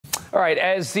All right,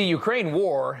 as the Ukraine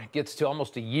war gets to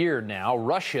almost a year now,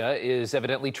 Russia is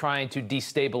evidently trying to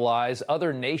destabilize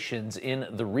other nations in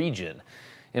the region.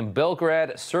 In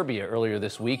Belgrade, Serbia, earlier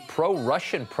this week,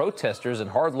 pro-Russian protesters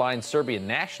and hardline Serbian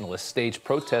nationalists staged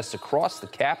protests across the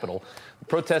capital. The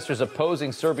protesters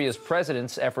opposing Serbia's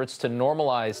president's efforts to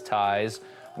normalize ties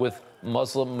with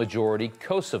Muslim-majority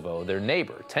Kosovo, their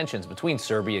neighbor. Tensions between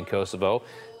Serbia and Kosovo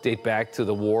date back to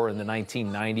the war in the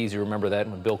 1990s. You remember that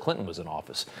when Bill Clinton was in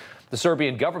office. The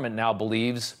Serbian government now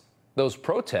believes those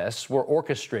protests were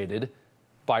orchestrated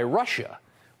by Russia,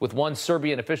 with one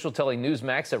Serbian official telling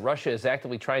Newsmax that Russia is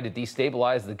actively trying to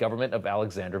destabilize the government of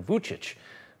Alexander Vučić.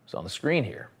 It's on the screen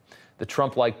here. The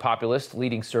Trump-like populist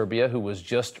leading Serbia, who was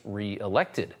just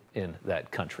re-elected in that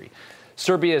country.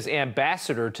 Serbia's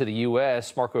ambassador to the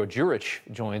U.S., Marko Djurić,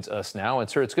 joins us now. And,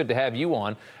 sir, it's good to have you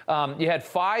on. You had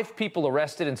 5 people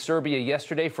arrested in Serbia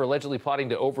yesterday for allegedly plotting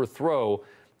to overthrow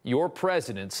your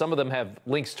president. Some of them have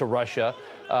links to Russia.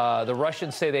 The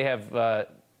Russians say they have,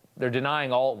 they're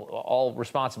denying all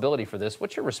responsibility for this.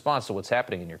 What's your response to what's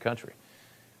happening in your country?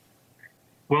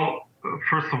 Well,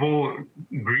 first of all,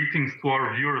 greetings to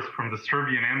our viewers from the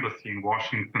Serbian embassy in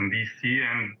Washington, D.C.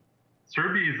 And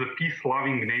Serbia is a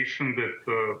peace-loving nation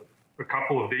that a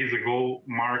couple of days ago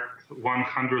marked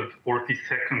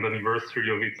 142nd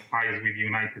anniversary of its ties with the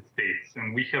United States.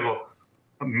 And we have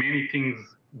many things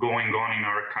going on in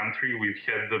our country. We've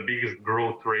had the biggest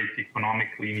growth rate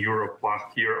economically in Europe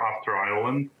last year after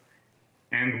Ireland.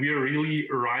 And we are really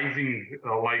rising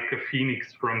like a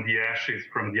phoenix from the ashes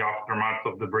from the aftermath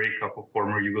of the breakup of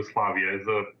former Yugoslavia as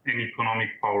an economic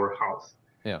powerhouse.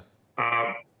 Yeah.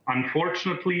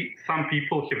 Unfortunately, some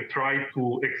people have tried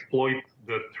to exploit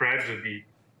the tragedy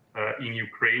in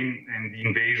Ukraine and the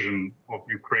invasion of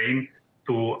Ukraine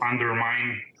to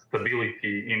undermine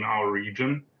stability in our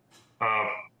region.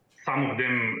 Some of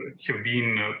them have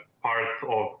been part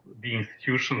of the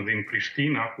institutions in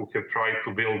Pristina who have tried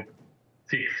to build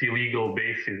 6 illegal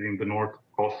bases in the north of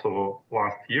Kosovo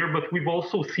last year. But we've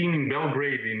also seen in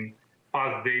Belgrade in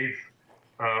past days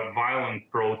violent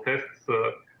protests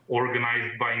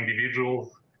organized by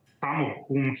individuals, some of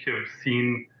whom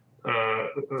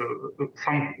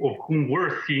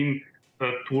were seen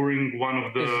touring one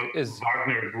of the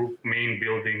Wagner Group main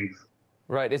buildings.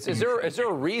 Right. Is there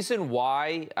a reason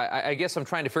why? I guess I'm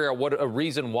trying to figure out what a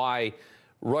reason why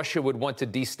Russia would want to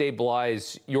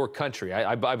destabilize your country.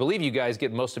 I believe you guys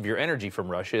get most of your energy from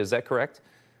Russia. Is that correct?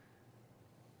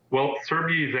 Well,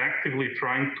 Serbia is actively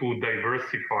trying to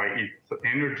diversify its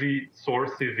energy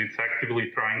sources. It's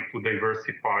actively trying to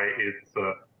diversify its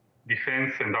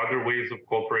defense and other ways of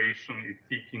cooperation. It's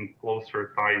seeking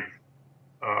closer ties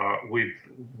with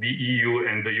the EU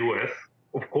and the US.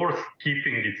 Of course,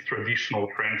 keeping its traditional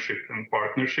friendship and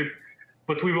partnership.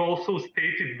 But we've also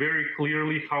stated very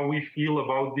clearly how we feel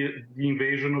about the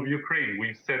invasion of Ukraine.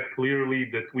 We've said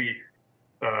clearly that we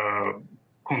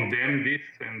condemn this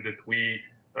and that we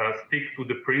stick to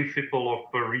the principle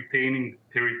of retaining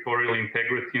territorial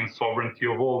integrity and sovereignty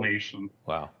of all nations.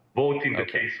 Wow. Both in the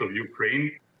case of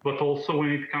Ukraine, but also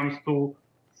when it comes to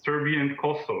Serbia and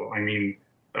Kosovo. I mean,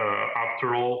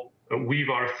 after all, we've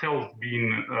ourselves been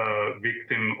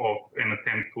victim of an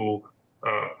attempt to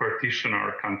partition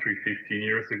our country 15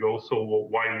 years ago. So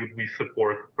why would we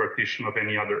support partition of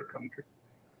any other country?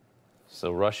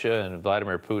 So Russia and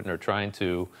Vladimir Putin are trying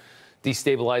to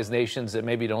destabilize nations that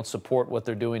maybe don't support what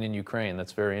they're doing in Ukraine.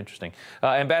 That's very interesting.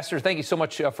 Ambassador, thank you so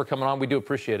much for coming on. We do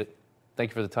appreciate it. Thank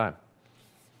you for the time.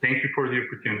 Thank you for the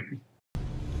opportunity.